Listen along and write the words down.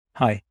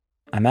Hi,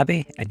 I'm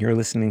Abby, and you're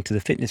listening to the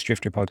Fitness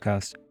Drifter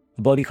podcast,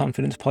 a body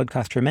confidence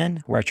podcast for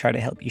men, where I try to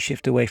help you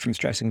shift away from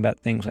stressing about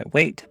things like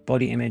weight,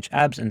 body image,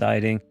 abs, and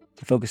dieting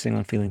to focusing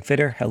on feeling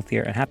fitter,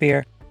 healthier, and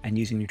happier, and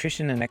using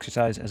nutrition and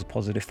exercise as a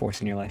positive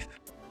force in your life.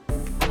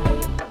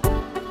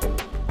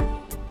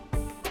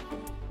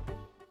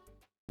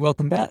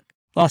 Welcome back.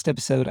 Last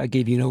episode, I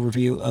gave you an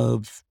overview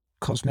of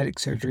cosmetic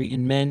surgery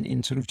in men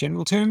in sort of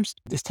general terms.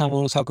 This time I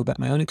want to talk about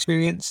my own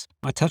experience.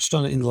 I touched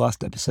on it in the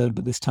last episode,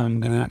 but this time I'm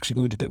going to actually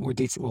go into a bit more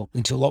detail,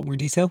 into a lot more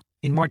detail.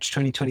 In March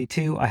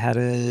 2022, I had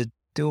a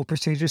dual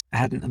procedures. I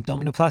had an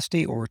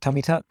abdominoplasty or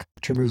tummy tuck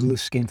to remove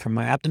loose skin from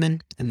my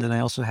abdomen. And then I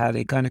also had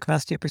a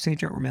gynecomastia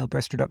procedure or male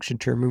breast reduction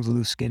to remove the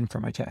loose skin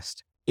from my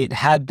chest. It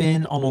had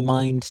been on my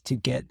mind to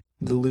get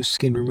the loose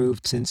skin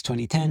removed since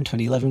 2010,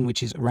 2011,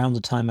 which is around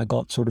the time I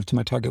got sort of to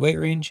my target weight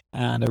range.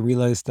 And I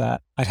realized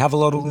that I'd have a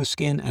lot of loose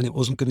skin and it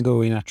wasn't going to go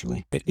away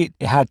naturally. It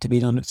had to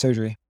be done with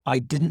surgery. I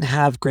didn't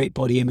have great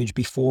body image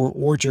before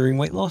or during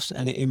weight loss,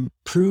 and it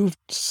improved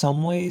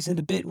some ways in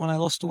a bit when I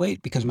lost the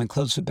weight because my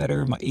clothes fit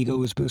better. My ego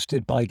was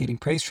boosted by getting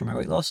praised for my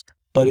weight loss,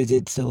 but it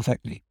did still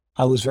affect me.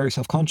 I was very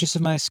self-conscious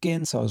of my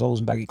skin, so I was always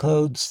in baggy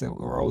clothes. They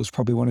were always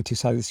probably one or two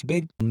sizes too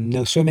big.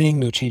 No swimming,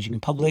 no changing in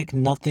public,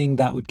 nothing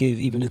that would give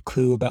even a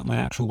clue about my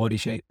actual body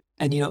shape.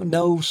 And,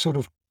 no sort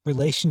of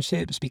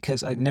relationships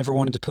because I never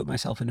wanted to put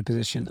myself in a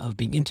position of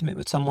being intimate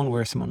with someone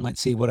where someone might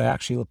see what I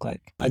actually look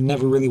like. I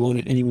never really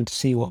wanted anyone to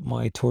see what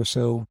my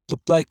torso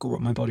looked like or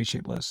what my body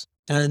shape was.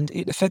 And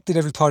it affected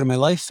every part of my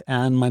life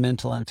and my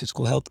mental and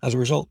physical health as a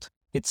result.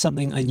 It's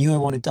something I knew I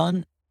wanted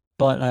done,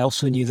 but I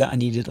also knew that I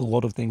needed a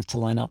lot of things to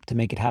line up to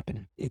make it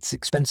happen. It's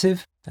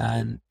expensive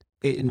and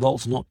it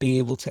involves not being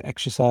able to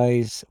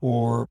exercise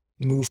or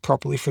move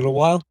properly for a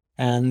while.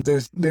 And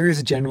there is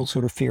a general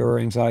sort of fear or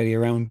anxiety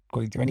around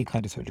going through any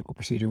kind of surgical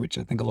procedure, which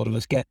I think a lot of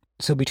us get.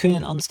 So between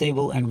an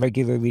unstable and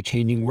regularly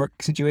changing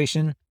work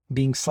situation,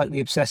 being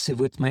slightly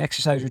obsessive with my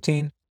exercise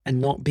routine, and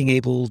not being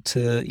able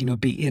to,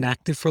 be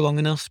inactive for long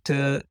enough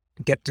to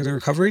get through the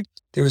recovery,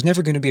 there was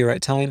never going to be a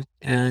right time.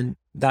 And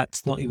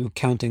that's not even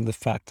counting the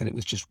fact that it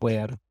was just way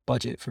out of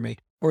budget for me.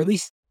 Or at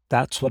least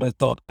that's what I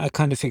thought. I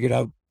kind of figured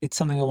out it's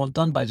something I want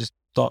done, but I just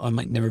thought I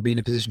might never be in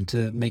a position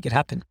to make it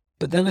happen.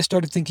 But then I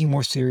started thinking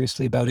more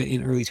seriously about it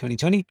in early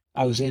 2020.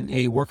 I was in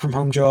a work from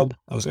home job.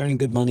 I was earning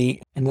good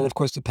money. And then, of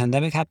course, the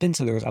pandemic happened.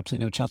 So there was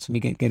absolutely no chance of me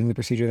getting the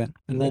procedure then.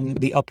 And then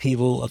the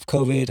upheaval of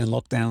COVID and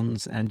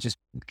lockdowns and just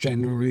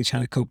generally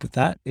trying to cope with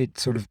that, it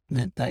sort of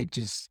meant that it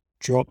just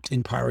dropped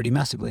in priority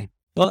massively.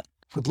 But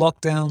with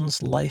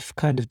lockdowns, life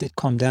kind of did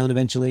calm down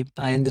eventually.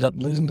 I ended up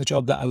losing the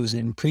job that I was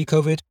in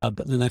pre-COVID,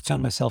 but then I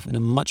found myself in a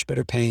much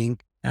better paying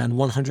and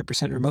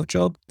 100% remote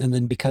job. And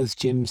then because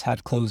gyms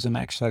had closed and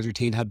my exercise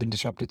routine had been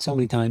disrupted so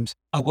many times,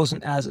 I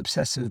wasn't as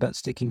obsessive about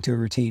sticking to a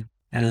routine.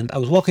 And I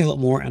was walking a lot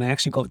more, and I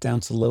actually got down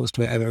to the lowest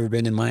weight I've ever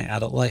been in my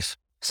adult life.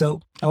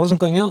 So I wasn't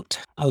going out,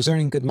 I was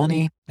earning good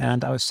money,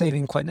 and I was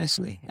saving quite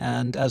nicely.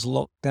 And as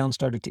lockdown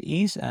started to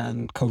ease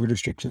and COVID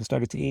restrictions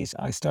started to ease,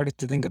 I started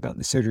to think about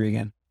the surgery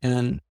again.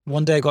 And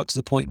one day I got to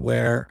the point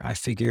where I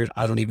figured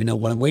I don't even know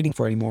what I'm waiting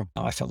for anymore.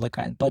 I felt like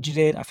I had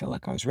budgeted. I felt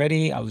like I was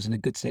ready. I was in a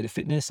good state of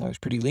fitness. I was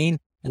pretty lean.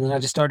 And then I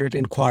just started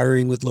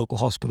inquiring with local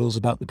hospitals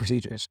about the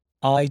procedures.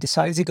 I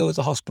decided to go with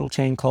a hospital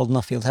chain called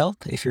Nuffield Health.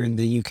 If you're in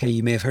the UK,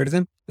 you may have heard of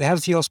them. They have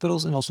a few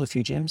hospitals and also a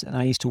few gyms. And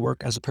I used to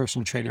work as a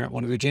personal trainer at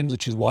one of their gyms,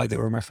 which is why they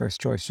were my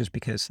first choice, just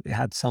because it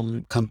had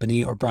some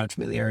company or brand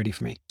familiarity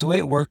for me. The way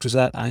it worked was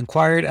that I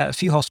inquired at a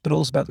few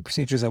hospitals about the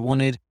procedures I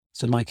wanted.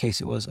 So in my case,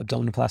 it was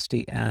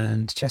abdominoplasty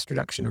and chest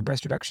reduction or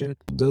breast reduction.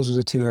 Those were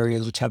the two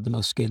areas which had the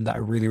most skin that I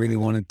really, really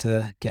wanted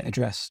to get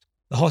addressed.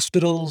 The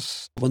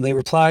hospitals, when they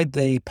replied,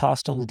 they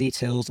passed on the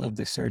details of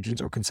the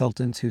surgeons or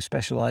consultants who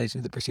specialize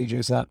in the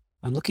procedures that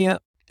I'm looking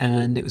at.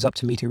 And it was up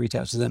to me to reach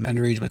out to them and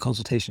arrange my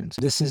consultations.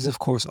 This is, of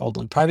course, all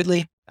done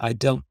privately. I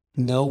don't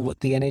know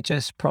what the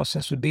NHS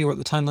process would be or what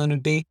the timeline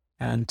would be.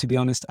 And to be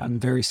honest, I'm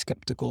very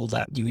skeptical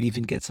that you would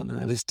even get something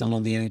like this done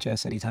on the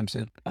NHS anytime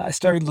soon. I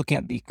started looking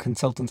at the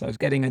consultants I was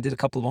getting. I did a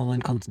couple of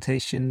online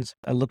consultations.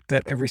 I looked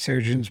at every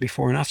surgeon's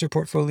before and after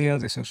portfolio,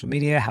 their social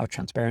media, how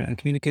transparent and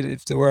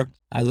communicative they were.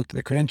 I looked at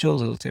their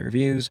credentials, I looked at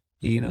reviews,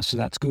 so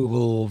that's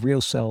Google,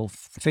 Real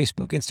Self,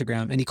 Facebook,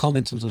 Instagram, any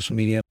comments on social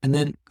media. And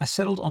then I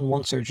settled on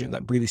one surgeon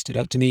that really stood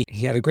out to me.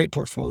 He had a great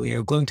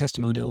portfolio, glowing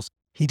testimonials.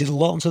 He did a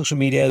lot on social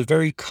media,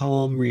 very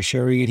calm,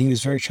 reassuring, and he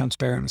was very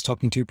transparent, was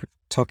talking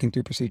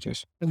through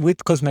procedures.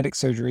 With cosmetic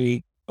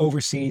surgery,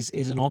 overseas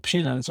is an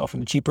option, and it's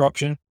often a cheaper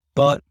option,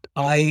 but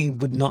I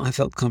would not have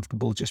felt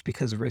comfortable just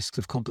because of risks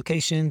of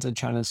complications and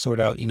trying to sort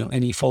out,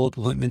 any follow-up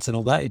appointments and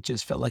all that. It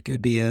just felt like it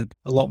would be a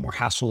lot more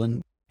hassle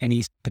and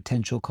any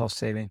potential cost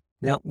saving.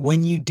 Now,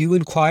 when you do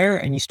inquire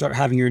and you start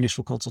having your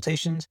initial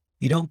consultations,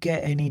 you don't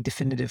get any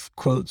definitive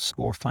quotes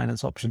or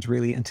finance options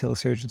really until a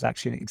surgeon's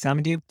actually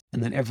examined you.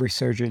 And then every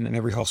surgeon and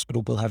every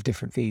hospital will have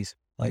different fees.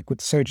 Like with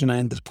the surgeon I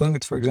ended up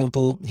with, for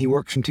example, he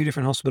works from two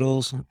different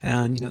hospitals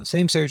and,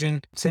 same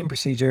surgeon, same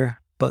procedure.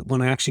 But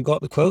when I actually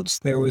got the quotes,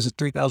 there was a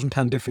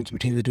 £3,000 difference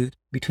between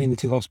the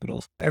two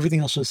hospitals. Everything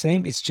else was the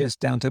same. It's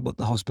just down to what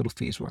the hospital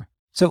fees were.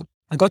 So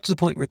I got to the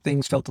point where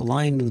things felt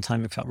aligned and the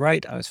timing felt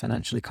right. I was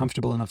financially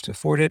comfortable enough to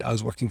afford it. I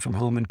was working from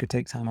home and could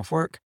take time off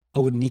work. I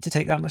wouldn't need to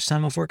take that much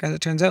time off work, as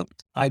it turns out.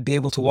 I'd be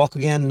able to walk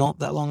again not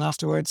that long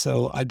afterwards,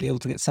 so I'd be able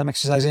to get some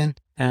exercise in.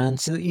 And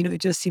so, it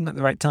just seemed like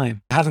the right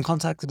time. Having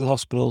contacted the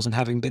hospitals and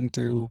having been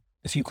through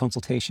a few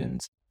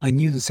consultations, I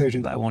knew the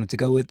surgeon that I wanted to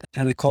go with,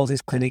 and I called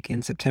his clinic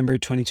in September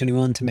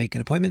 2021 to make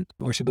an appointment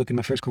or to book in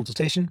my first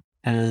consultation.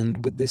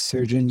 And with this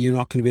surgeon, you're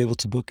not going to be able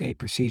to book a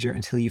procedure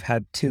until you've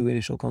had 2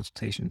 initial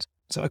consultations.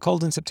 So I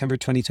called in September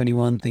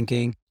 2021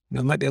 thinking,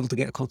 I might be able to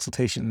get a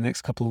consultation in the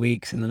next couple of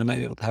weeks, and then I might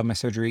be able to have my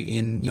surgery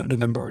in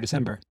November or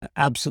December.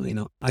 Absolutely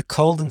not. I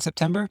called in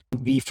September.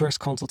 The first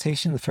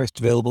consultation, the first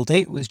available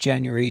date was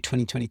January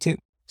 2022.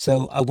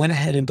 So I went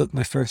ahead and booked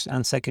my first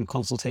and second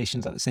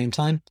consultations at the same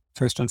time.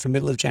 First one for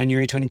middle of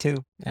January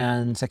 22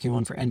 and second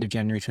one for end of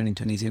January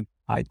 2022.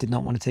 I did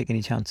not want to take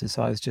any chances.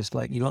 So I was just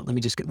like, let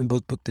me just get them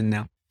both booked in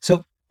now.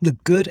 So the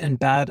good and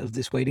bad of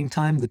this waiting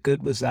time, the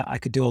good was that I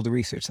could do all the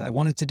research that I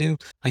wanted to do.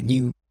 I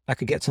knew I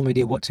could get some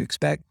idea what to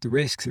expect, the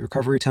risks, the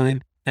recovery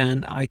time,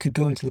 and I could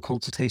go into the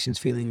consultations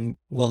feeling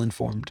well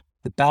informed.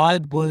 The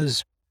bad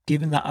was,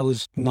 given that I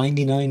was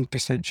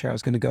 99% sure I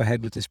was going to go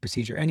ahead with this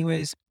procedure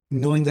anyways,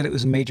 knowing that it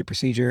was a major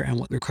procedure and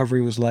what the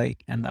recovery was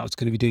like and that I was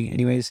going to be doing it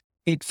anyways,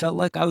 it felt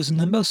like I was in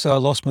limbo. So I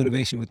lost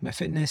motivation with my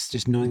fitness,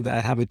 just knowing that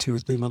I'd have a 2 or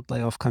 3 month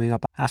layoff coming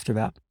up after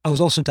that. I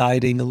was also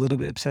dieting a little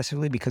bit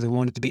obsessively because I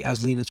wanted to be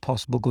as lean as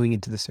possible going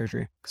into the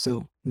surgery.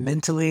 So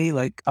mentally,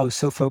 I was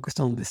so focused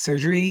on the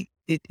surgery,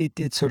 it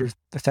did sort of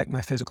affect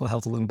my physical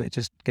health a little bit,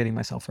 just getting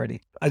myself ready.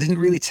 I didn't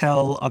really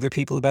tell other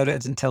people about it. I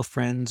didn't tell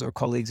friends or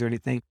colleagues or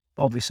anything.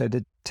 Obviously, I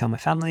did tell my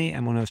family,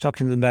 and when I was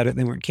talking to them about it,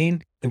 they weren't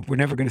keen. They were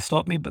never going to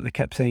stop me, but they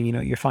kept saying,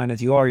 you're fine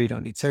as you are, you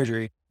don't need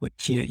surgery,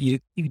 which,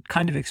 you'd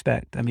kind of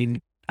expect. I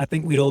mean, I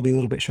think we'd all be a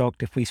little bit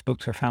shocked if we spoke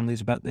to our families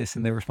about this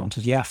and their response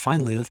was, yeah,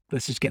 finally,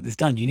 let's just get this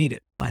done. You need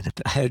it.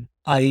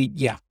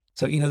 Yeah.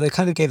 So, they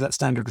kind of gave that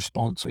standard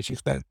response, which you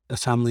expect a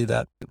family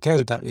that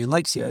cares about you and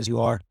likes you as you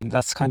are. And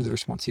that's kind of the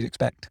response you'd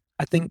expect.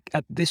 I think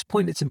at this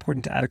point, it's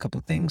important to add a couple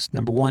of things.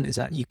 Number one is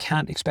that you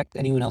can't expect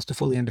anyone else to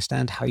fully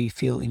understand how you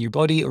feel in your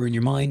body or in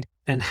your mind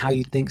and how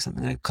you think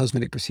something like a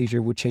cosmetic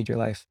procedure would change your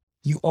life.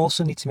 You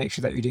also need to make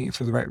sure that you're doing it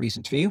for the right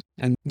reasons for you,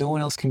 and no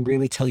one else can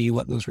really tell you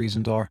what those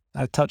reasons are.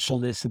 I touched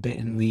on this a bit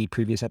in the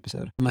previous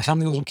episode. My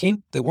family wasn't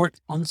keen. They weren't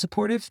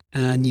unsupportive,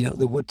 and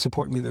they would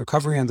support me in the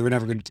recovery, and they were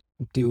never going to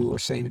do or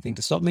say anything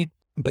to stop me.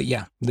 But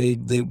yeah,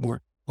 they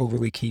weren't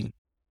overly keen.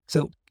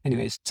 So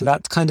anyways, so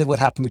that's kind of what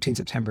happened between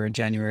September and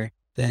January.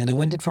 Then I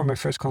went in for my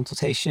first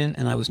consultation,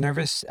 and I was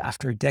nervous.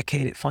 After a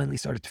decade, it finally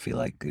started to feel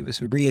like it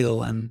was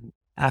real and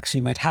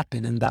actually might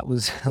happen, and that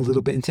was a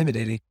little bit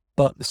intimidating.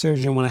 But the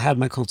surgeon, when I had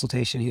my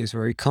consultation, he was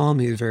very calm,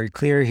 he was very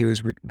clear, he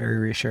was very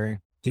reassuring.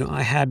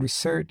 I had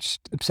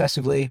researched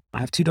obsessively.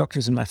 I have 2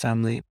 doctors in my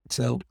family,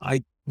 so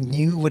I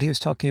knew what he was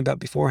talking about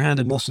beforehand,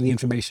 and most of the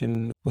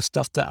information was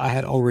stuff that I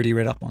had already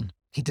read up on.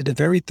 He did a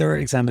very thorough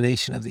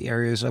examination of the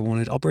areas I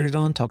wanted operated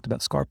on, talked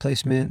about scar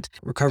placement,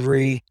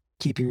 recovery,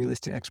 keeping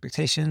realistic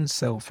expectations.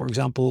 So, for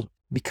example,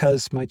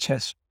 because my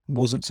chest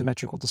wasn't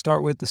symmetrical to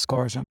start with, the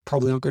scars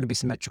probably aren't going to be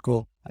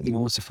symmetrical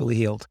once they're fully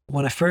healed.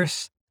 When I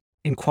first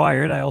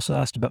inquired, I also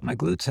asked about my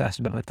glutes, I asked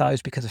about my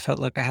thighs, because I felt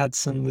like I had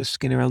some loose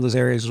skin around those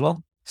areas as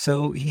well.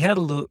 So he had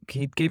a look,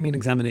 he gave me an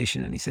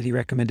examination, and he said he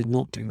recommended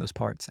not doing those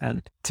parts.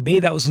 And to me,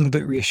 that was a little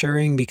bit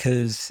reassuring,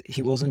 because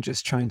he wasn't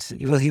just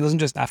he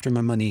wasn't just after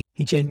my money.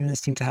 He genuinely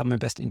seemed to have my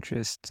best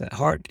interests at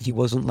heart. He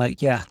wasn't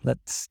like, yeah,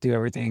 let's do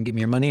everything and give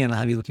me your money and I'll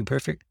have you looking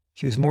perfect.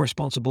 He was more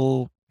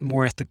responsible,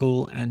 more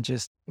ethical, and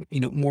just,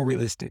 more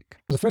realistic.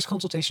 The first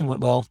consultation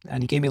went well,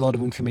 and he gave me a lot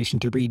of information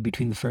to read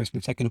between the first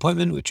and second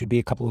appointment, which would be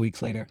a couple of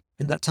weeks later.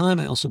 In that time,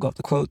 I also got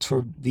the quotes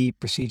for the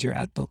procedure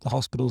at both the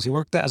hospitals he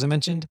worked at, as I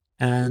mentioned,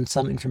 and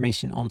some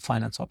information on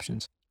finance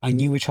options. I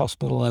knew which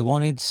hospital I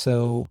wanted,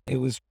 so it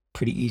was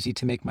pretty easy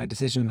to make my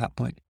decision at that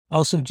point.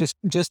 Also,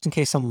 just in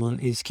case someone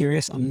is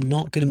curious, I'm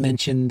not going to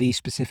mention the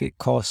specific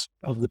cost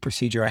of the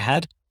procedure I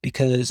had,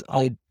 because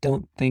I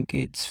don't think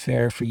it's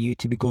fair for you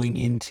to be going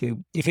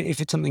into, if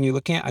it's something you're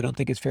looking at, I don't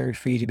think it's fair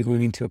for you to be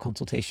going into a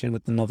consultation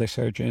with another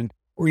surgeon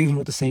or even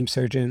with the same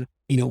surgeon,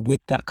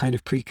 with that kind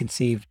of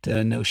preconceived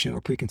notion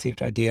or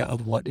preconceived idea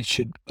of what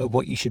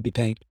you should be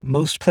paying.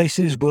 Most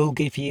places will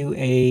give you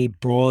a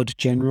broad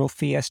general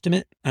fee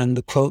estimate, and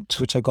the quotes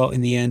which I got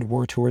in the end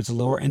were towards the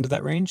lower end of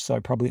that range, so I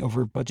probably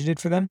over budgeted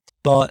for them.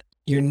 But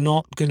you're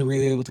not going to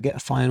really be able to get a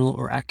final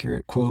or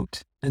accurate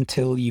quote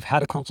until you've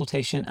had a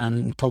consultation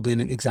and probably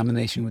an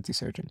examination with the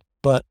surgeon.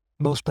 But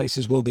most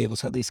places will be able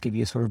to at least give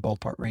you a sort of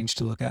ballpark range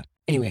to look at.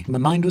 Anyway, my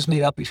mind was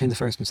made up between the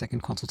first and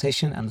second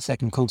consultation, and the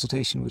second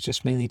consultation was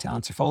just mainly to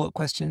answer follow-up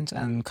questions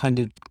and kind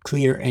of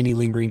clear any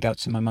lingering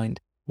doubts in my mind.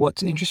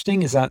 What's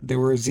interesting is that there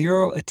were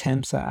 0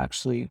 attempts at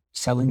actually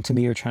selling to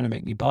me or trying to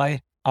make me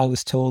buy. I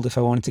was told if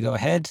I wanted to go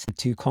ahead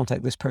to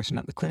contact this person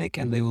at the clinic,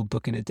 and they will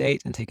book in a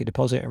date and take a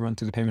deposit and run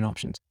through the payment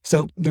options.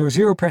 So there was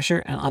 0 pressure,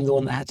 and I'm the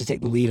one that had to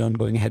take the lead on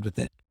going ahead with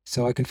it.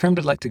 So I confirmed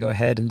I'd like to go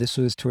ahead, and this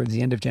was towards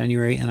the end of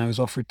January, and I was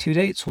offered 2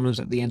 dates. One was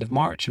at the end of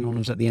March and one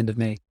was at the end of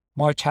May.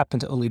 March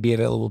happened to only be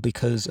available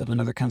because of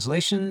another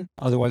cancellation.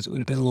 Otherwise, it would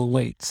have been a long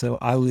wait. So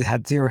I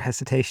had zero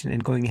hesitation in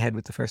going ahead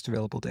with the first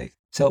available date.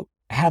 So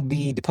I had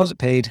the deposit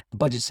paid, the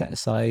budget set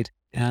aside,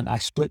 and I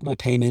split my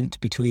payment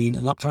between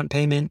an upfront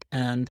payment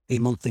and a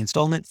monthly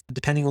installment.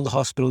 Depending on the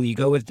hospital you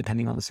go with,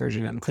 depending on the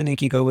surgery and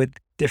clinic you go with,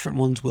 different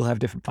ones will have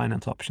different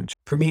finance options.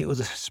 For me, it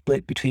was a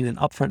split between an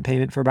upfront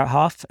payment for about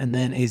half and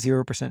then a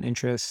 0%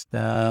 interest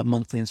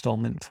monthly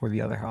installment for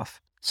the other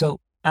half. So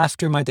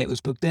after my date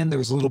was booked in, there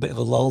was a little bit of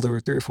a lull. There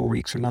were 3 or 4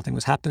 weeks where nothing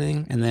was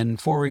happening. And then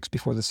 4 weeks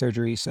before the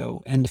surgery,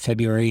 so end of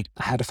February,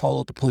 I had a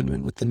follow-up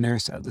appointment with the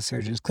nurse at the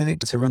surgeon's clinic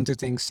to run through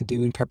things to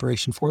do in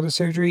preparation for the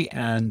surgery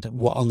and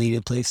what I'll need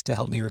in place to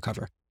help me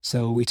recover.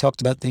 So we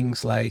talked about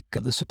things like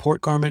the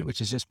support garment,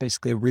 which is just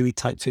basically a really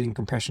tight-fitting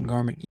compression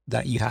garment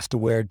that you have to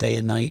wear day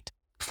and night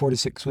 4 to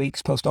 6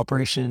 weeks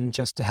post-operation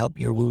just to help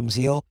your wounds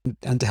heal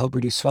and to help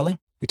reduce swelling.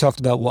 We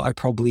talked about what I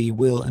probably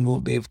will and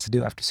won't be able to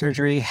do after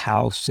surgery,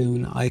 how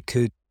soon I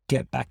could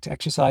get back to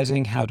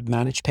exercising, how to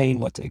manage pain,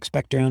 what to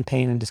expect around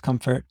pain and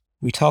discomfort.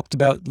 We talked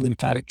about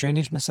lymphatic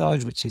drainage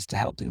massage, which is to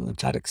help the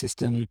lymphatic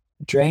system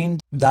drain.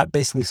 That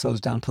basically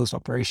slows down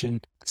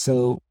post-operation,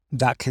 so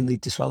that can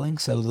lead to swelling.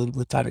 So the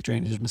lymphatic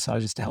drainage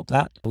massage is to help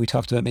that. We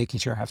talked about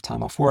making sure I have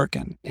time off work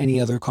and any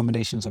other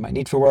accommodations I might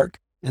need for work.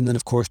 And then,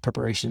 of course,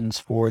 preparations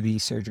for the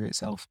surgery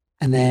itself.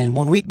 And then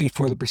 1 week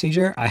before the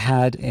procedure, I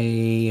had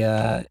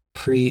a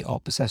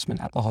pre-op assessment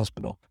at the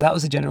hospital. That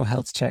was a general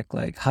health check,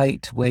 like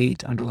height,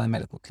 weight, underlying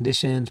medical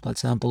conditions, blood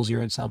samples,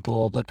 urine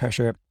sample, blood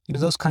pressure,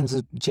 those kinds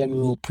of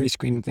general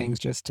pre-screening things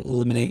just to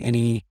eliminate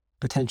any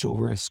potential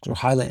risks or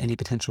highlight any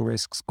potential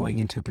risks going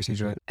into a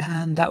procedure.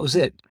 And that was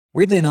it.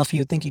 Weirdly enough,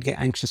 you'd think you'd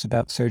get anxious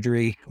about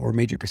surgery or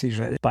major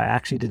procedure like this, but I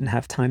actually didn't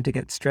have time to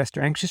get stressed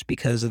or anxious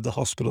because of the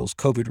hospital's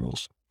COVID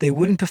rules. They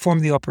wouldn't perform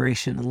the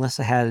operation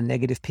unless I had a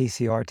negative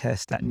PCR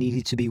test that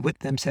needed to be with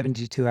them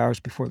 72 hours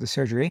before the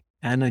surgery,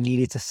 and I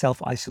needed to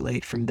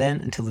self-isolate from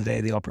then until the day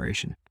of the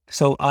operation.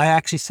 So I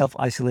actually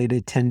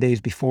self-isolated 10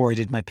 days before I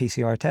did my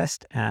PCR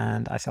test,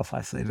 and I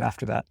self-isolated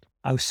after that.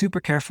 I was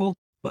super careful,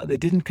 but they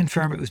didn't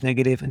confirm it was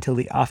negative until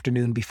the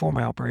afternoon before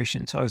my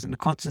operation. So I was in a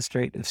constant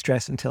state of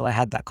stress until I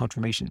had that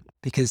confirmation,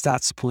 because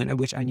that's the point at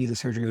which I knew the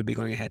surgery would be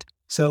going ahead.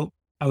 So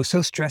I was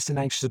so stressed and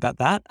anxious about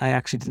that, I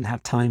actually didn't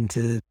have time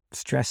to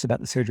stress about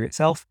the surgery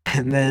itself.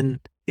 And then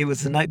it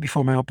was the night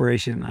before my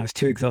operation. I was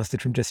too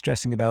exhausted from just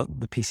stressing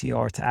about the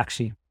PCR to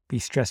actually be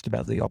stressed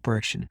about the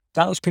operation.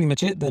 That was pretty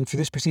much it. Then for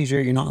this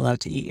procedure, you're not allowed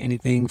to eat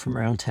anything from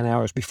around 10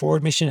 hours before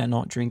admission and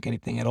not drink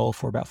anything at all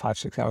for about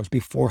 5-6 hours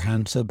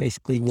beforehand. So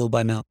basically nil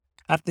by mouth.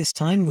 At this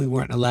time, we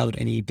weren't allowed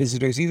any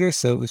visitors either,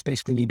 so it was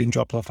basically me being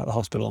dropped off at the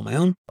hospital on my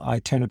own. I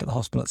turned up at the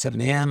hospital at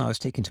 7 a.m. I was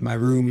taken to my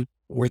room,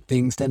 where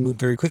things then moved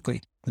very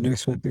quickly. The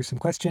nurse went through some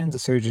questions, the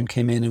surgeon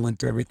came in and went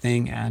through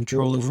everything and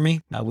drew all over me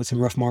with some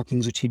rough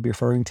markings, which he'd be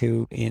referring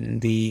to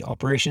in the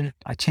operation.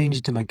 I changed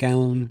into my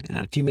gown, and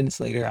a few minutes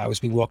later, I was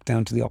being walked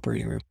down to the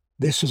operating room.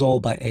 This was all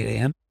by 8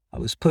 a.m. I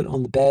was put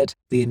on the bed,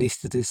 the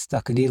anaesthetist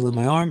stuck a needle in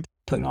my arm,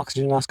 put an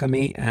oxygen mask on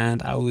me,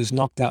 and I was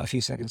knocked out a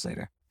few seconds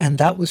later. And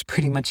that was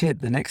pretty much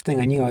it. The next thing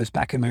I knew, I was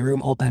back in my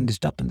room, all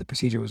bandaged up, and the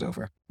procedure was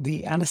over.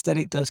 The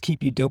anesthetic does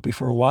keep you dopey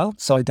for a while,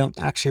 so I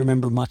don't actually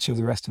remember much of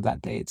the rest of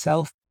that day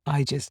itself.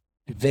 I just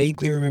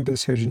vaguely remember the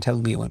surgeon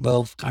telling me it went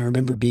well. I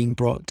remember being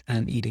brought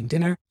and eating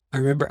dinner. I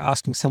remember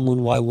asking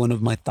someone why one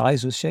of my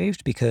thighs was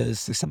shaved,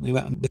 because there's something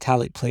about a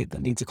metallic plate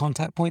that needs a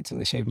contact point, so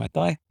they shaved my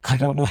thigh. I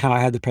don't know how I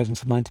had the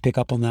presence of mind to pick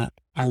up on that.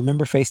 I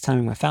remember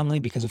FaceTiming my family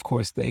because, of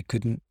course, they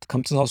couldn't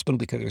come to the hospital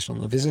because there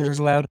were no visitors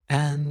allowed.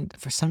 And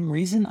for some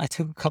reason, I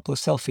took a couple of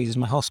selfies in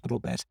my hospital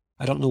bed.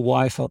 I don't know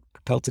why I felt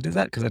compelled to do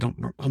that, because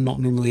I'm not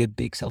normally a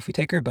big selfie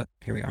taker, but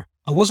here we are.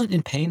 I wasn't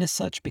in pain as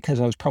such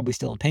because I was probably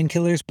still on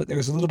painkillers, but there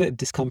was a little bit of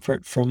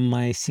discomfort from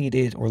my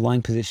seated or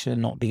lying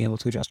position, not being able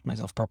to adjust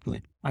myself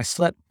properly. I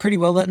slept pretty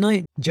well that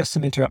night, just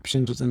some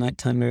interruptions with the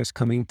nighttime nurse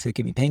coming to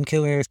give me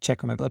painkillers,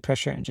 check on my blood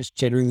pressure, and just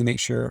generally make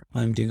sure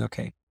I'm doing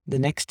okay. The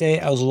next day,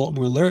 I was a lot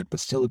more alert, but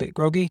still a bit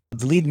groggy.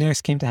 The lead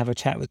nurse came to have a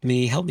chat with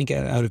me, help me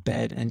get out of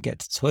bed and get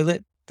to the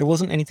toilet. There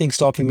wasn't anything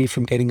stopping me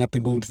from getting up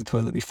and going to the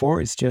toilet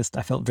before. It's just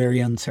I felt very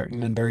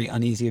uncertain and very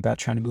uneasy about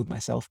trying to move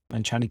myself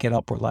and trying to get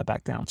up or lie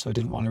back down, so I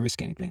didn't want to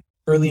risk anything.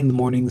 Early in the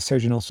morning, the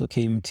surgeon also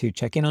came to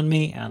check in on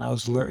me, and I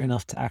was alert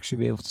enough to actually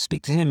be able to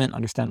speak to him and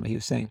understand what he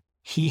was saying.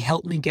 He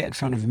helped me get in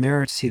front of a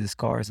mirror to see the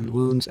scars and the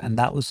wounds, and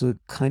that was a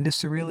kind of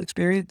surreal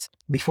experience.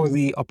 Before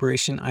the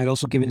operation, I'd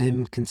also given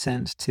him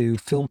consent to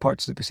film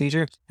parts of the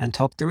procedure and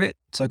talk through it,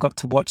 so I got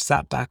to watch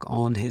that back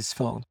on his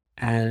phone.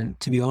 And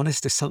to be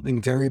honest, there's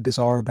something very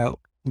bizarre about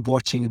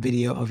watching a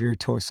video of your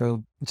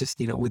torso just,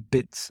 with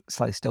bits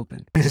sliced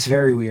open. It's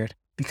very weird.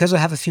 Because I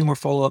have a few more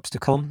follow-ups to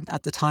come,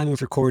 at the time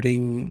of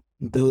recording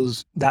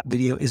that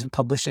video isn't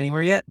published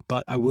anywhere yet,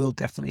 but I will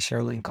definitely share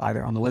a link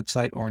either on the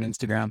website or on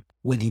Instagram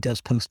when he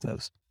does post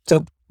those.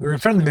 So we were in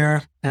front of the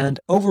mirror, and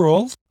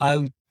overall,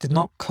 I did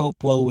not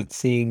cope well with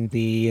seeing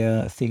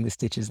the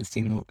stitches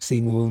and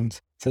seeing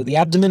wounds. So the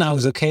abdomen I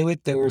was okay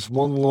with. There was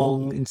one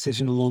long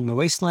incision along my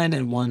waistline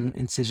and one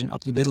incision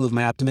up the middle of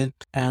my abdomen,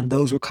 and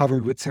those were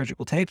covered with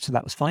surgical tape, so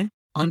that was fine.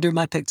 Under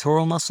my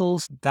pectoral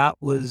muscles, I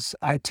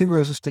had 2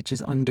 rows of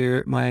stitches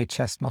under my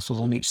chest muscles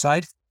on each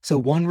side. So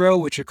one row,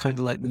 which are kind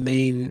of like the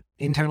main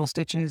internal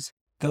stitches,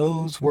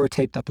 those were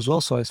taped up as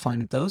well, so I was fine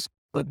with those.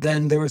 But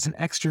then there was an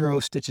extra row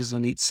of stitches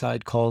on each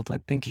side called, I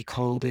think he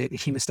called it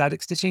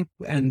hemostatic stitching.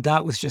 And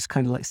that was just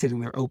kind of like sitting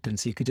there open.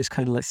 So you could just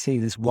kind of like see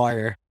this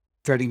wire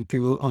threading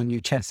through on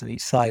your chest on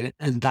each side.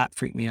 And that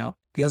freaked me out.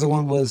 The other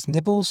one was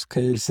nipples,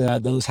 because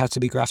those had to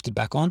be grafted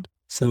back on.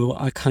 So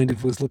I kind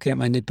of was looking at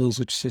my nipples,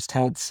 which just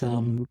had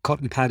some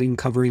cotton padding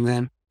covering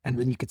them. And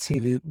then you could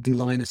see the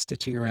line of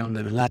stitching around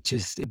them. And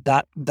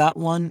that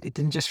one, it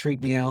didn't just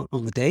freak me out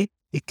on the day.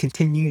 It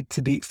continued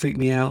to freak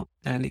me out,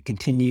 and it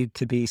continued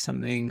to be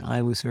something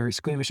I was very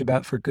squeamish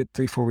about for a good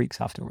 3-4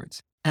 weeks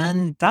afterwards.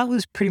 And that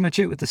was pretty much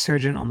it with the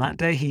surgeon on that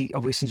day. He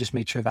obviously just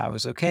made sure that I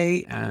was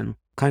okay and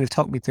kind of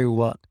talked me through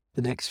what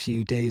the next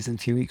few days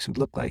and few weeks would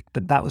look like.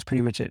 But that was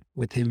pretty much it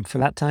with him for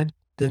that time.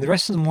 Then the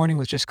rest of the morning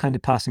was just kind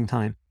of passing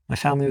time. My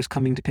family was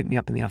coming to pick me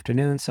up in the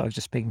afternoon, so I was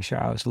just making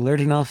sure I was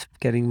alert enough,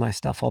 getting my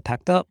stuff all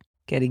packed up,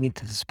 getting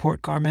into the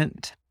support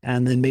garment,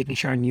 and then making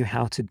sure I knew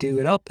how to do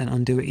it up and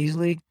undo it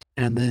easily,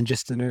 and then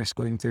just the nurse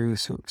going through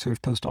sort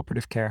of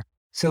post-operative care.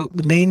 So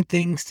the main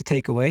things to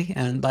take away,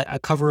 and I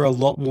cover a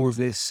lot more of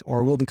this,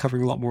 or will be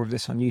covering a lot more of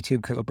this on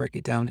YouTube, because I'll break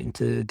it down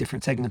into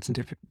different segments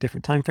and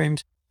different time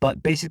frames.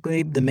 But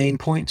basically, the main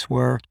points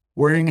were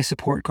wearing a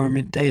support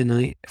garment day and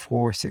night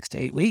for 6 to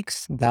 8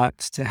 weeks.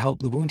 That's to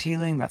help the wound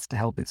healing. That's to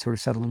help it sort of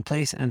settle in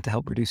place and to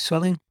help reduce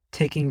swelling.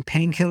 Taking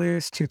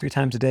painkillers 2-3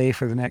 times a day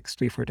for the next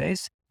 3-4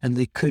 days. And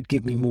they could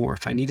give me more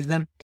if I needed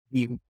them.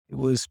 It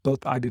was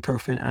both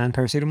ibuprofen and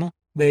paracetamol.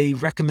 They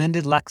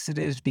recommended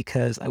laxatives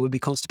because I would be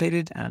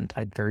constipated, and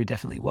I very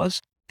definitely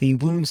was. The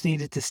wounds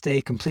needed to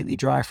stay completely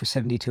dry for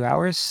 72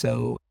 hours.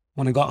 So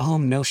when I got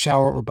home, no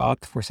shower or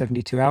bath for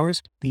 72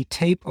 hours. The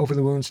tape over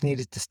the wounds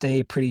needed to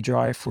stay pretty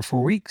dry for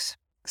 4 weeks.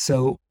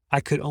 So I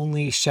could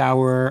only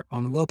shower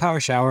on a low power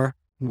shower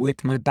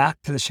with my back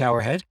to the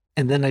shower head.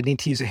 And then I need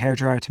to use a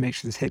hairdryer to make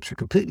sure the tapes are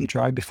completely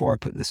dry before I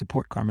put the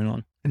support garment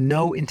on.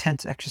 No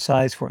intense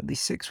exercise for at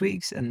least 6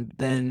 weeks. And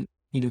then,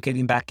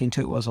 getting back into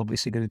it was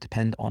obviously going to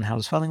depend on how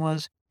the swelling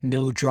was.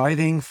 No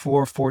driving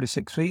for 4 to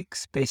 6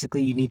 weeks.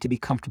 Basically, you need to be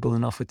comfortable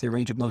enough with the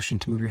range of motion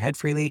to move your head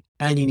freely,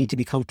 and you need to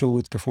be comfortable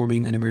with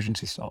performing an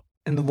emergency stop.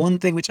 And the one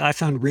thing which I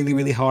found really,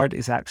 really hard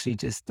is actually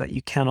just that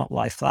you cannot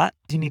lie flat.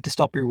 You need to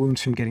stop your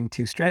wounds from getting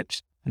too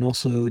stretched. And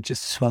also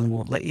just swelling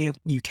won't let you.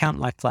 You can't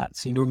lie flat.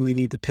 So you normally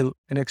need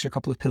an extra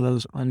couple of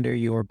pillows under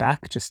your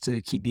back just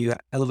to keep you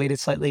elevated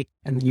slightly.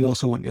 And then you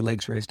also want your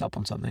legs raised up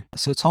on something.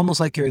 So it's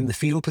almost like you're in the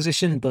fetal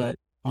position, but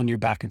on your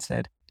back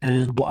instead.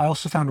 And what I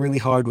also found really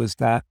hard was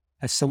that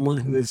as someone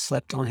who has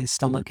slept on his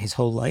stomach his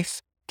whole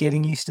life,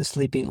 getting used to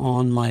sleeping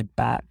on my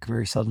back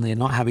very suddenly and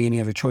not having any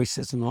other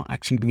choices and not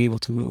actually being able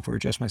to move or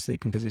adjust my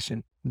sleeping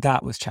position,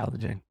 that was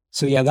challenging.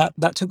 So yeah,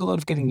 that took a lot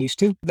of getting used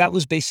to. That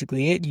was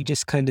basically it. You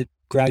just kind of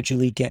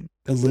gradually get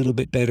a little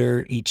bit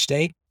better each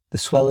day. The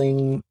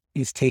swelling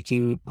is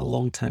taking a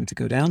long time to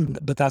go down,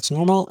 but that's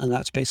normal. And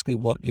that's basically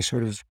what your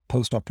sort of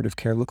post-operative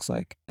care looks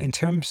like. In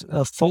terms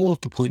of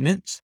follow-up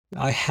appointments,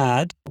 I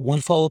had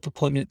one follow-up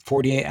appointment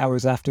 48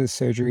 hours after the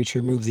surgery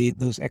to remove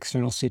those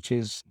external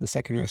stitches, the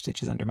second row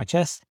stitches under my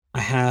chest.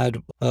 I had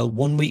a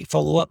 1-week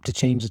follow-up to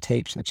change the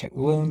tapes and check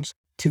the wounds.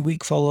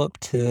 2-week follow-up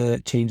to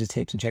change the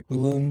tapes and check the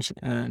wounds.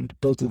 And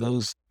both of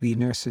those, the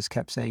nurses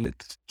kept saying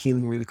it's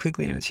healing really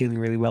quickly and it's healing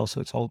really well. So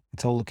it's all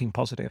looking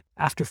positive.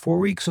 After 4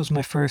 weeks was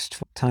my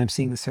first time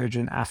seeing the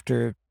surgeon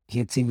after he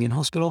had seen me in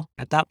hospital.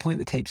 At that point,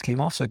 the tapes came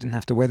off, so I didn't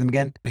have to wear them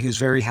again. He was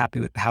very happy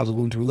with how the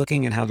wounds were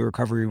looking and how the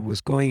recovery was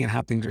going and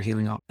how things are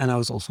healing up. And I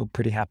was also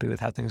pretty happy with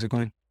how things are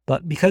going.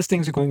 But because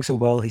things are going so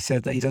well, he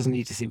said that he doesn't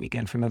need to see me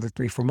again for another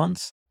 3-4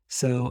 months.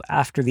 So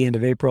after the end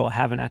of April, I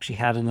haven't actually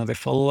had another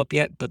follow-up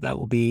yet, but that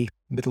will be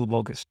middle of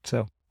August.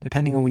 So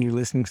depending on when you're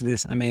listening to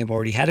this, I may have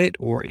already had it,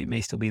 or it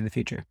may still be in the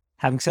future.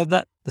 Having said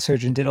that, the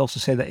surgeon did also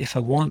say that if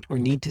I want or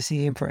need to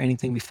see him for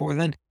anything before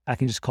then, I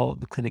can just call up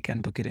the clinic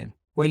and book it in.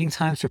 Waiting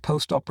times for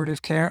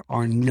post-operative care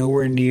are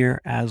nowhere near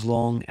as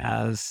long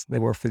as they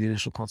were for the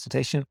initial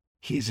consultation.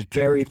 He is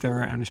very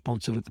thorough and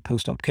responsive with the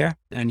post-op care,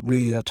 and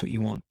really that's what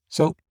you want.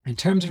 So in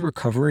terms of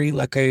recovery,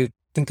 like I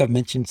think I've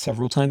mentioned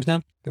several times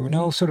now, there were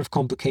no sort of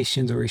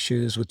complications or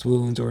issues with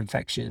wounds or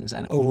infections,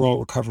 and overall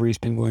recovery has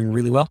been going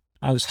really well.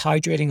 I was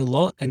hydrating a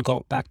lot and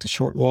got back to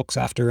short walks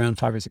after around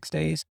 5 or 6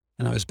 days,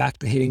 and I was back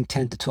to hitting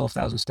 10 to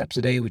 12,000 steps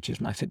a day, which is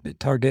my Fitbit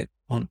target,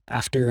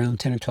 after around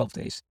 10 or 12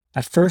 days.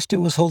 At first, it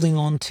was holding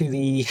on to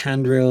the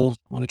handrail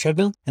on a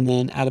treadmill. And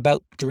then at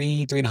about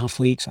 3.5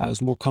 weeks, I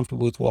was more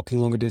comfortable with walking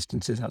longer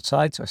distances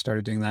outside. So I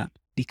started doing that.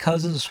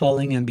 Because of the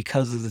swelling and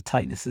because of the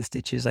tightness of the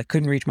stitches, I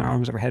couldn't reach my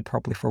arms overhead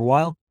properly for a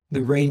while.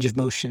 The range of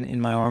motion in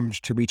my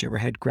arms to reach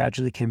overhead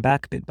gradually came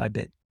back bit by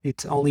bit.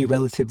 It's only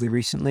relatively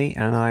recently,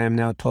 and I am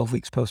now 12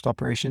 weeks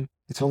post-operation.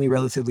 It's only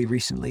relatively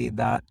recently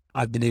that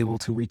I've been able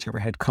to reach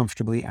overhead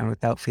comfortably and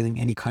without feeling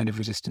any kind of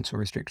resistance or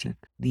restriction.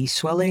 The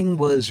swelling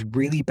was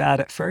really bad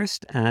at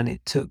first, and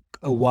it took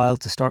a while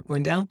to start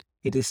going down.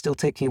 It is still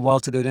taking a while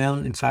to go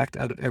down. In fact,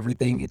 out of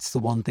everything, it's the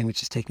one thing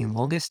which is taking the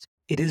longest.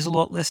 It is a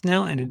lot less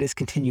now, and it is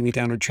continuing a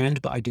downward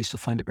trend, but I do still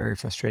find it very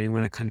frustrating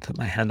when I kind of put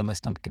my hand on my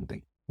stomach and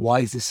think,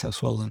 why is this so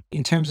swollen?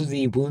 In terms of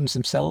the wounds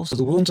themselves,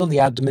 the wounds on the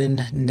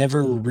abdomen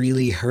never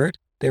really hurt.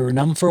 They were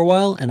numb for a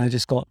while, and I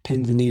just got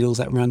pins and needles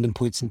at random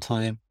points in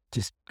time.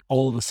 Just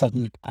all of a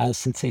sudden, as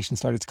sensation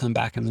started to come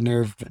back and the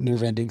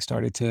nerve ending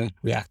started to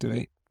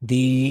reactivate.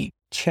 The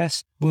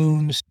chest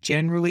wounds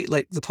generally,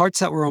 like the parts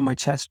that were on my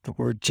chest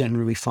were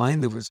generally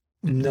fine. There was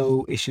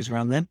no issues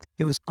around them.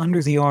 It was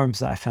under the arms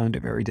that I found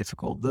it very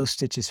difficult. Those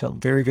stitches felt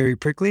very, very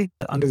prickly.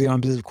 Under the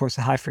arms is, of course,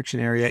 a high friction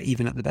area,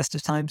 even at the best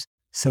of times.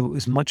 So it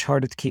was much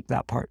harder to keep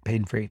that part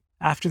pain-free.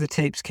 After the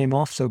tapes came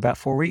off, so about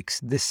 4 weeks,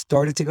 this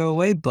started to go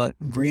away, but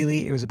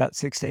really it was about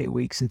 6 to 8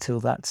 weeks until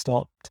that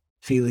stopped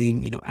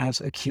feeling, as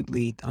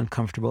acutely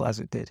uncomfortable as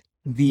it did.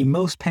 The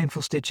most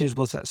painful stitches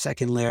was that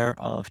second layer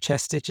of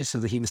chest stitches, so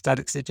the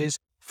hemostatic stitches.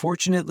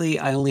 Fortunately,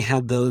 I only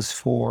had those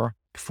for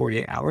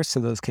 48 hours, so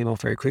those came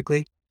off very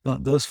quickly.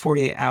 But those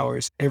 48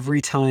 hours, every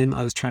time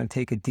I was trying to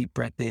take a deep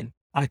breath in,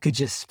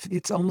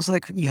 it's almost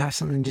like you have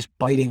something just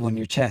biting on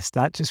your chest.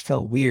 That just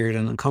felt weird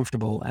and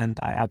uncomfortable, and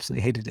I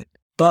absolutely hated it.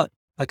 But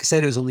like I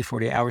said, it was only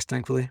 48 hours,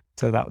 thankfully,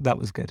 so that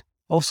was good.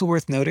 Also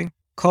worth noting,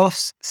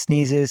 coughs,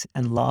 sneezes,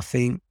 and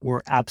laughing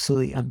were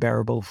absolutely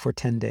unbearable for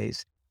 10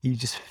 days. You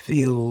just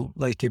feel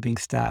like you're being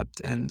stabbed.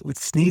 And with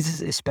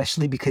sneezes,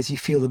 especially because you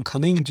feel them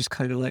coming and just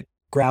kind of like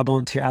grab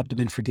onto your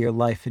abdomen for dear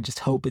life and just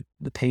hope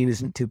the pain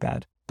isn't too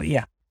bad. But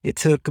yeah, it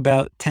took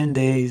about 10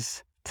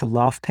 days to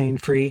laugh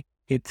pain-free.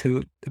 It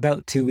took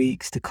about 2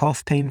 weeks to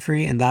cough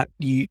pain-free, and that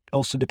you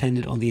also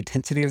depended on the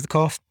intensity of the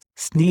cough.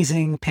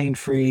 Sneezing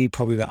pain-free,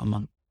 probably about a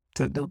month.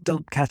 So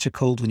don't catch a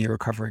cold when you're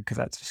recovering, because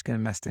that's just going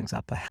to mess things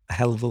up a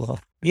hell of a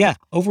lot. Yeah,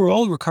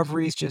 overall,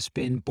 recovery's just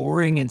been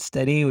boring and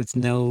steady with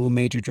no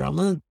major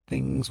drama.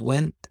 Things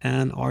went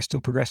and are still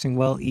progressing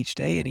well each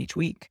day and each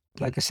week.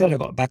 Like I said, I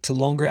got back to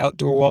longer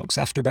outdoor walks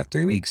after about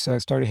 3 weeks, so I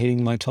started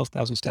hitting my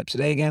 12,000 steps a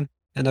day again.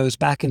 And I was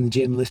back in the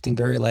gym lifting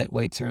very light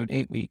weights around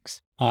 8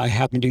 weeks. I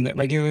have been doing that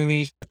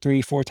regularly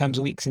 3-4 times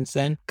a week since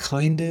then,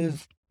 kind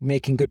of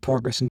making good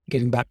progress and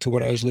getting back to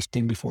what I was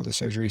lifting before the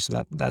surgery.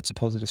 So that's a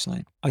positive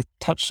sign. I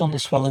touched on the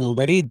swelling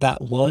already.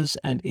 That was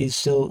and is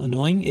still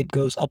annoying. It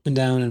goes up and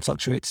down and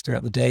fluctuates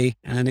throughout the day.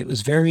 And it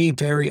was very,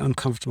 very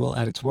uncomfortable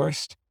at its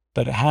worst,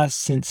 but it has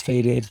since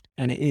faded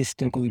and it is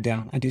still going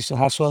down. I do still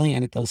have swelling,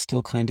 and it does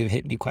still kind of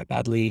hit me quite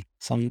badly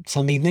some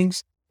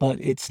evenings, but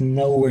it's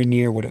nowhere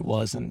near what it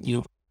was.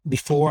 And,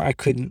 before I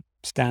couldn't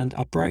stand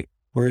upright,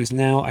 whereas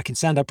now I can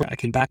stand upright, I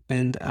can back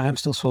bend. I'm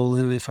still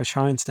swollen. If I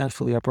try and stand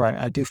fully upright,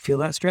 I do feel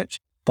that stretch,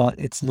 but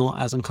it's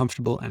not as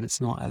uncomfortable and it's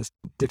not as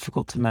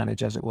difficult to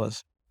manage as it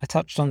was. I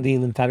touched on the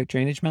lymphatic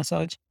drainage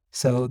massage.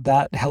 So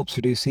that helps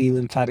reduce the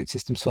lymphatic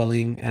system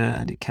swelling,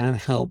 and it can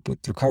help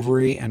with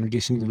recovery and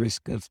reducing the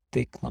risk of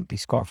thick, lumpy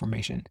scar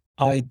formation.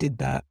 I did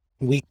that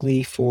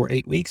weekly for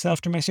 8 weeks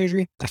after my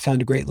surgery. I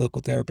found a great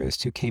local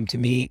therapist who came to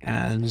me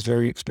and was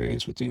very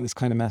experienced with doing this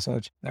kind of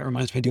massage. That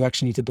reminds me, I do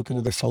actually need to book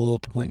another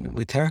follow-up appointment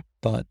with her,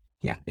 but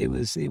yeah, it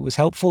was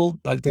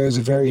helpful. Like, there was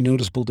a very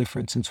noticeable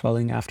difference in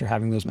swelling after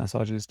having those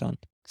massages done.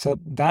 So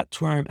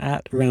that's where I'm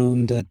at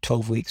around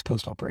 12 weeks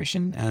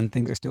post-operation, and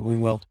things are still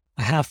going well.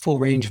 I have full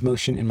range of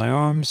motion in my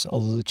arms,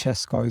 although the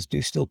chest scars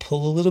do still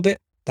pull a little bit.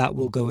 That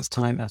will go as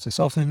time as they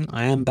soften.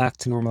 I am back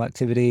to normal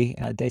activity.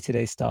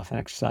 Day-to-day stuff and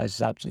exercise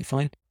is absolutely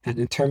fine. And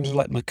in terms of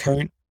like my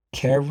current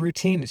care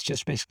routine, it's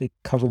just basically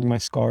covering my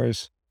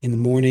scars in the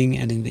morning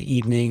and in the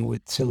evening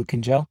with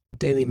silicone gel,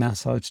 daily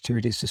massage to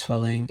reduce the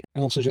swelling,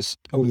 and also just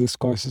over the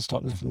scars to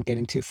stop them from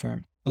getting too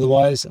firm.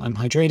 Otherwise, I'm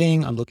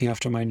hydrating, I'm looking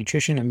after my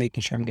nutrition, I'm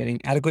making sure I'm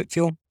getting adequate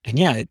fuel. And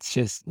yeah, it's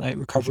just like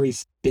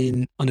recovery's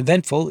been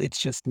uneventful.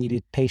 It's just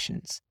needed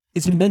patience.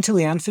 It's been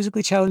mentally and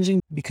physically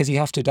challenging because you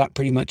have to adapt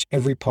pretty much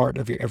every part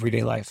of your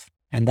everyday life.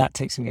 And that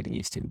takes some getting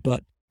used to.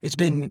 But it's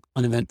been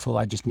uneventful.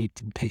 I just need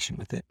to be patient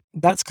with it.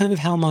 That's kind of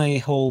how my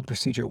whole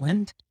procedure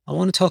went. I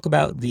want to talk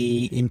about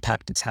the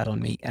impact it's had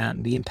on me,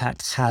 and the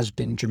impact has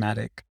been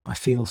dramatic. I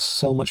feel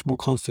so much more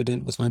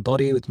confident with my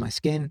body, with my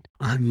skin.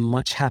 I'm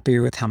much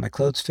happier with how my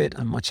clothes fit.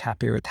 I'm much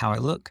happier with how I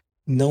look.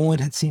 No one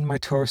had seen my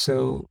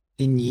torso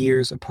in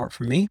years apart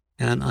from me,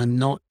 and I'm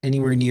not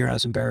anywhere near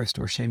as embarrassed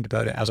or ashamed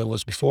about it as I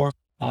was before.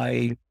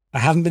 I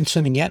haven't been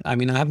swimming yet. I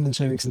haven't been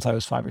swimming since I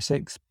was 5 or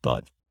 6,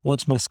 but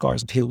once my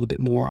scars have healed a bit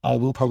more, I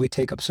will probably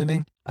take up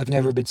swimming. I've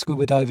never been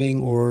scuba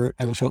diving or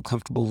ever felt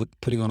comfortable with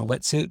putting on a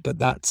wetsuit, but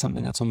that's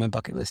something that's on my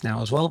bucket list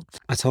now as well.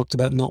 I talked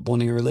about not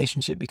wanting a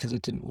relationship because I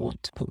didn't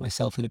want to put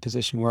myself in a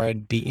position where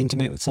I'd be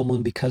intimate with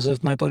someone because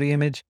of my body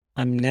image.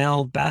 I'm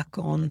now back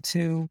on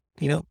to,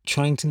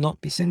 trying to not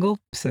be single.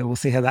 So we'll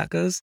see how that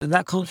goes. And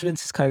that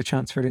confidence is kind of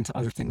transferred into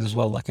other things as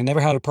well. Like, I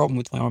never had a problem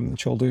with my arms and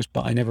shoulders,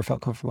 but I never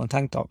felt comfortable in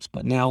tank tops.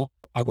 But now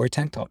I wear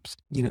tank tops.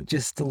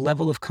 Just the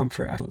level of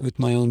comfort with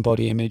my own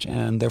body image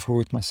and therefore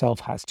with myself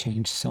has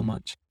changed so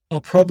much.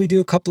 I'll probably do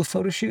a couple of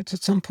photo shoots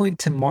at some point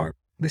to mark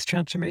this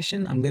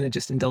transformation. I'm going to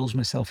just indulge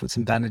myself with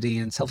some vanity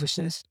and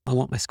selfishness. I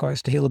want my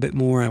scars to heal a bit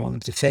more. I want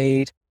them to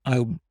fade.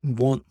 I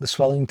want the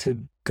swelling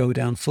to go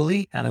down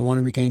fully, and I want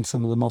to regain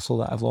some of the muscle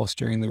that I've lost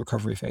during the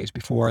recovery phase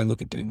before I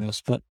look at doing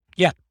this. But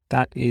yeah,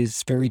 that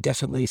is very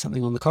definitely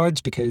something on the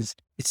cards, because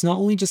it's not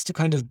only just to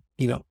kind of,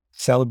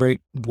 celebrate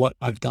what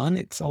I've done,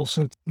 it's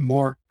also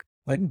more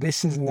like,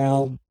 this is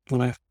now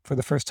when for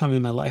the first time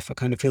in my life, I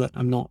kind of feel like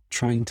I'm not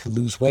trying to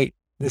lose weight.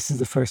 This is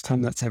the first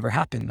time that's ever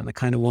happened. And I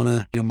kind of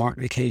want to, mark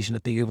the occasion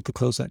of being able to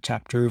close that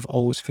chapter of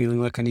always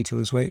feeling like I need to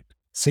lose weight.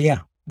 So yeah,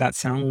 that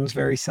sounds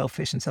very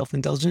selfish and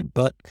self-indulgent,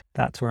 but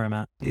that's where I'm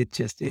at. It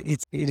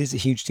is a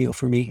huge deal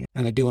for me,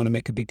 and I do want to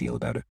make a big deal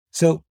about it.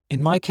 So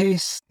in my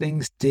case,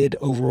 things did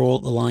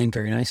overall align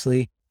very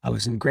nicely. I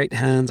was in great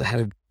hands. I had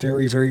a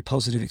very, very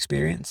positive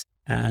experience.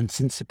 And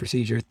since the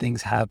procedure,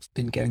 things have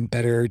been getting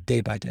better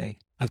day by day.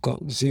 I've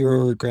got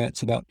zero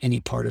regrets about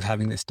any part of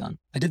having this done.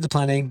 I did the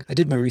planning, I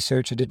did my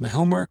research, I did my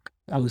homework.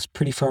 I was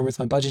pretty firm with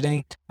my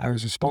budgeting. I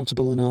was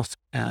responsible enough,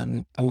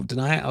 and I won't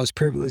deny it, I was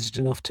privileged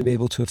enough to be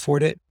able to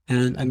afford it.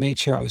 And I made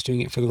sure I was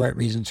doing it for the right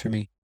reasons for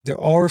me.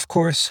 There are, of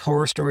course,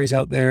 horror stories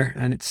out there,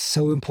 and it's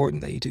so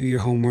important that you do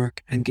your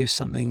homework and give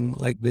something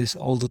like this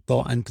all the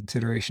thought and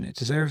consideration it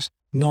deserves,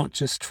 not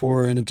just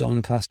for an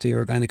abdominoplasty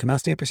or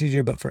gynecomastia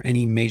procedure, but for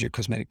any major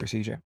cosmetic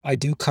procedure. I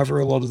do cover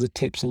a lot of the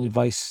tips and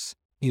advice,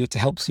 to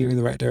help steer in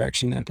the right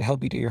direction and to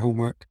help you do your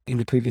homework in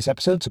the previous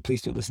episode, so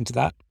please do listen to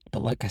that.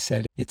 But like I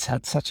said, it's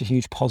had such a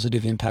huge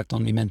positive impact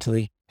on me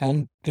mentally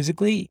and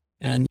physically,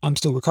 and I'm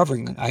still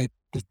recovering. I've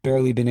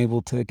barely been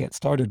able to get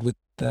started with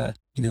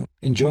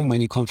enjoying my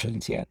new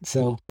confidence yet.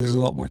 So there's a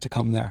lot more to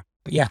come there.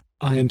 But yeah,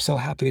 I am so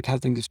happy at how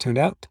things have turned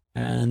out,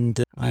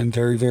 and I'm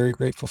very, very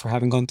grateful for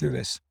having gone through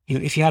this.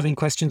 If you have any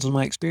questions on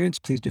my experience,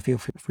 please do feel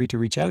free to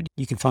reach out.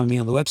 You can find me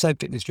on the website,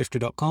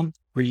 fitnessdrifter.com,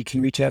 where you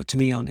can reach out to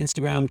me on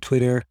Instagram,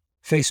 Twitter,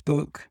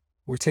 Facebook,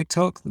 or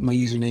TikTok. My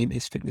username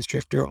is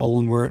fitnessdrifter, all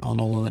one word on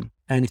all of them.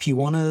 And if you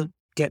want to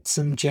get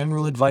some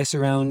general advice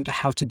around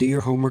how to do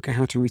your homework and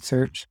how to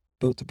research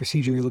both the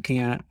procedure you're looking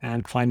at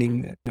and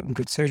finding a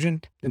good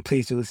surgeon, then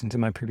please do listen to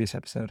my previous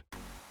episode.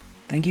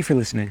 Thank you for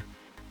listening.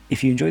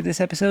 If you enjoyed this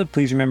episode,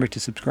 please remember to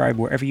subscribe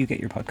wherever you get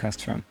your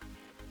podcasts from.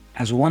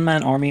 As a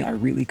one-man army, I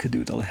really could do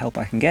with all the help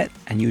I can get,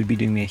 and you would be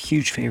doing me a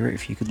huge favor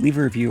if you could leave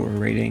a review or a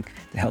rating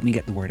to help me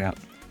get the word out.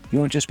 You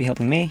won't just be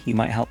helping me, you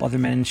might help other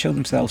men show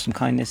themselves some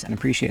kindness and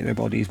appreciate their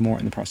bodies more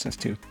in the process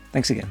too.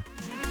 Thanks again.